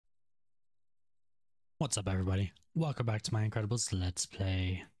What's up, everybody? Welcome back to my Incredibles Let's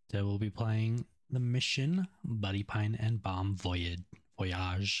Play. Today we'll be playing the mission Buddy Pine and Bomb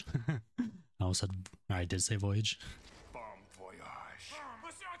Voyage. I almost said, I did say Voyage. Bomb Voyage.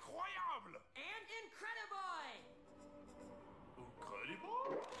 C'est incroyable! And Incrediboy!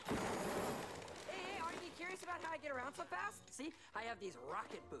 Incredible? Hey, aren't you curious about how I get around so fast? See, I have these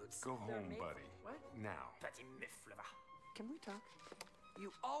rocket boots. Go They're home, made- buddy. What? Now. Petit mifle, va. Can we talk? You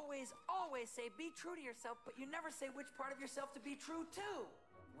always say be true to yourself, but you never say which part of yourself to be true to.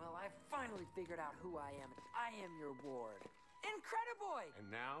 Well, I've finally figured out who I am. I am your ward. Incrediboy! And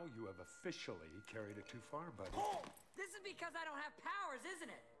now you have officially carried it too far, buddy. Oh, this is because I don't have powers,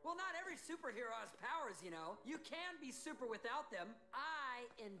 isn't it? Well, not every superhero has powers, you know. You can be super without them. I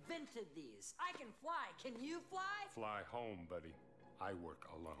invented these. I can fly. Can you fly? Fly home, buddy. I work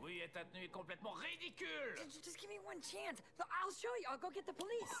alone. Oui, et ta tenue est complètement ridicule. Just give me one chance. I'll show you. I'll go get the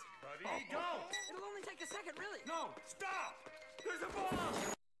police. Buddy, go! It'll only take a second, really. No, stop! There's a bomb!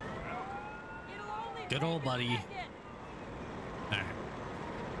 It'll only Good take old a buddy. second. Alright.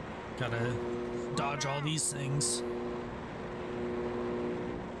 Gotta dodge all these things.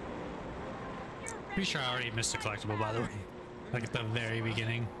 Pretty sure I already missed a collectible, by the way. Like at the very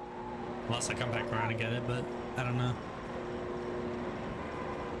beginning. Unless I come back around and get it, but I don't know.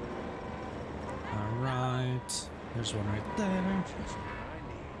 Alright. There's one right there.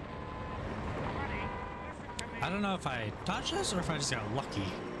 I don't know if I dodged this or if I just got lucky.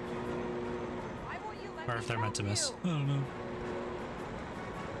 Why won't you let Or me if they're meant to help miss. you? I don't know.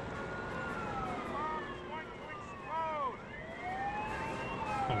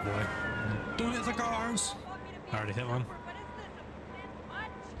 Oh boy. Don't hit the cars! Want me to be I already hit one. super, but isn't this a bit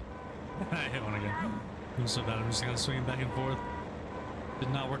much? I hit one again. I'm so bad, I'm just kind of swinging back and forth.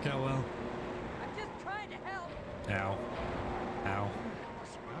 Did not work out well. I'm just trying to help. Ow. Ow.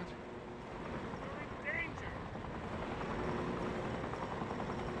 What? You're in danger!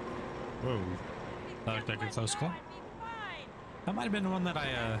 Whoa. That looked like a close call. I'd be fine. That might have been the one that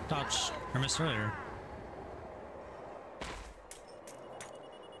I dodged or missed earlier.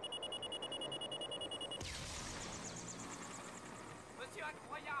 Monsieur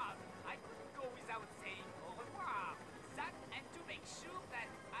Incroyable, I couldn't go without saying au revoir. That and to make sure that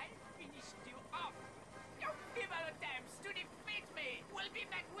I finished you off. Your evil attempts to defeat me will be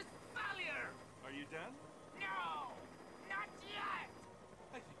met with failure. Are you done? No, not yet.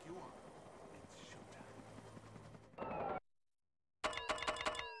 I think you are. It's showtime.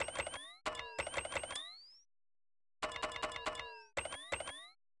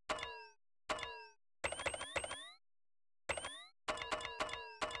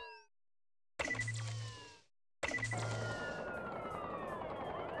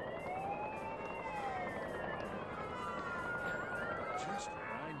 Just what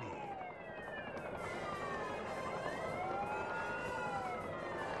I need.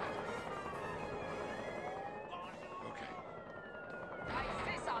 Okay. I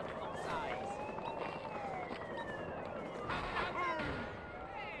say ça pour size.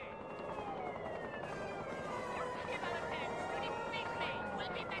 Hey! Your evil attempts to defeat me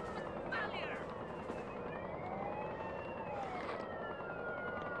will be met with failure.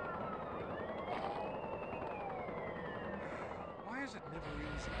 Why is it never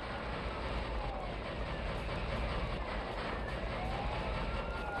easy?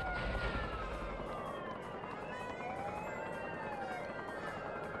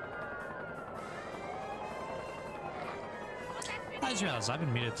 I just realized I've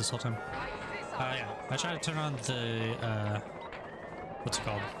been muted this whole time. Yeah. I tried to turn on the, what's it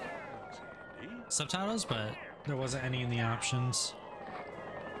called? Andy? Subtitles, but there wasn't any in the options.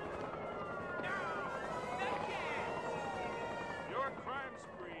 Your crime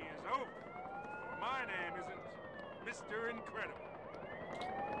spree is over. My name isn't Mr. Incredible.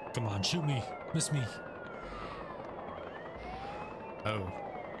 Come on, shoot me. Miss me. Oh.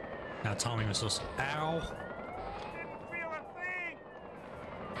 Now Tommy missiles. Ow. Didn't feel a thing.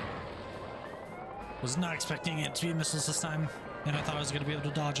 Was not expecting it to be missiles this time, and I thought I was going to be able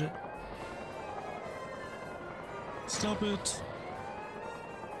to dodge it. Stop it.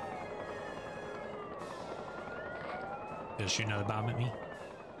 Gonna shoot another bomb at me.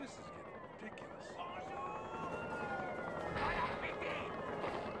 This is getting ridiculous.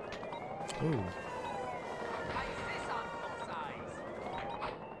 Oh. I say ça pour size.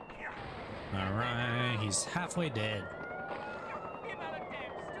 Alright, he's halfway dead. Your evil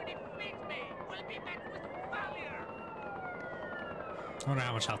attempts to defeat me will be met with failure. I wonder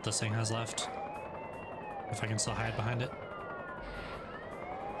how much health this thing has left. If I can still hide behind it.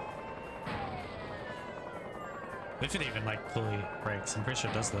 If it even like fully breaks, I'm pretty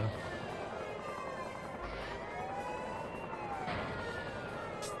sure it does though.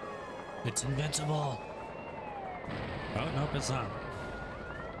 It's invincible. Oh, nope, it's not.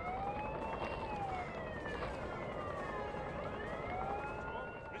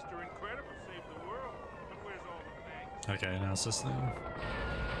 Mr. Incredible saved the world. But where's all the thanks? Okay, now it's this thing.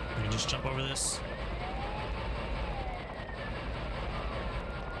 We can just jump over this.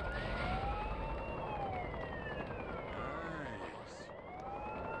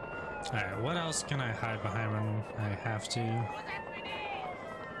 Alright, what else can I hide behind when I have to?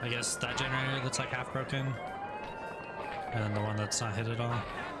 I guess that generator that's like half broken. And then the one that's not hit at all.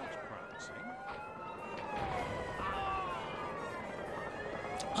 That's promising.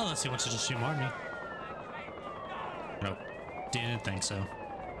 Unless he wants to just shoot more at me. Nope. Didn't think so. You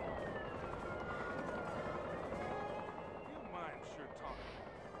mind sure talking.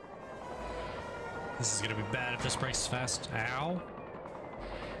 This is gonna be bad if this breaks fast. Ow.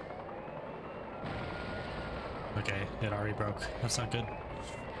 Okay, it already broke. That's not good.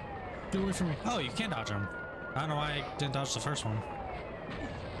 Get away from me. Oh, you can dodge them. I don't know why I didn't dodge the first one.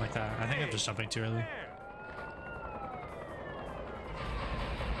 Like that. I think I'm just jumping too early. There.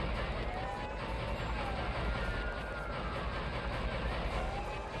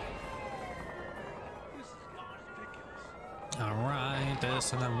 This is getting ridiculous. Alright,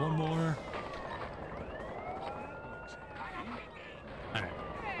 this and then one more. Alright.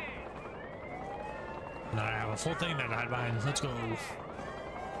 And then I have a full thing to hide behind. Let's go.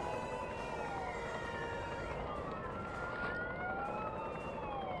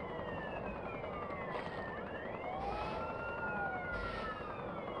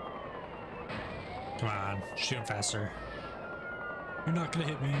 Come on, shoot him faster. You're not gonna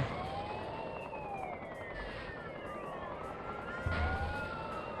hit me.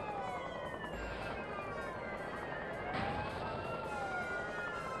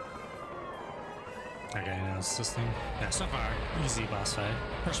 Okay, now it's this thing. Yeah, so far, easy boss fight.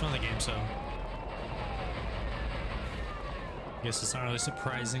 First one of the game, so. I guess it's not really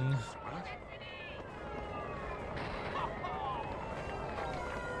surprising. What?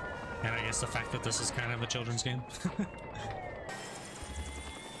 And I guess the fact that this is kind of a children's game.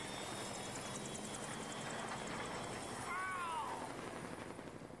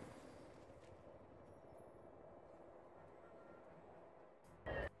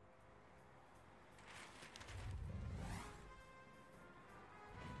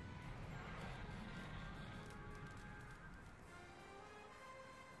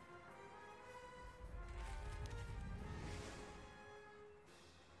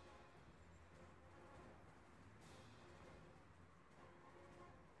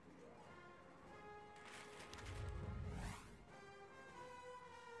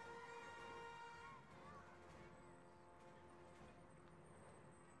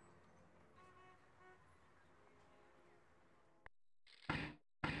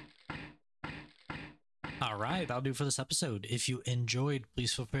 Alright, that'll do for this episode. If you enjoyed,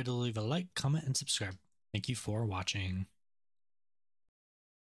 please feel free to leave a like, comment, and subscribe. Thank you for watching.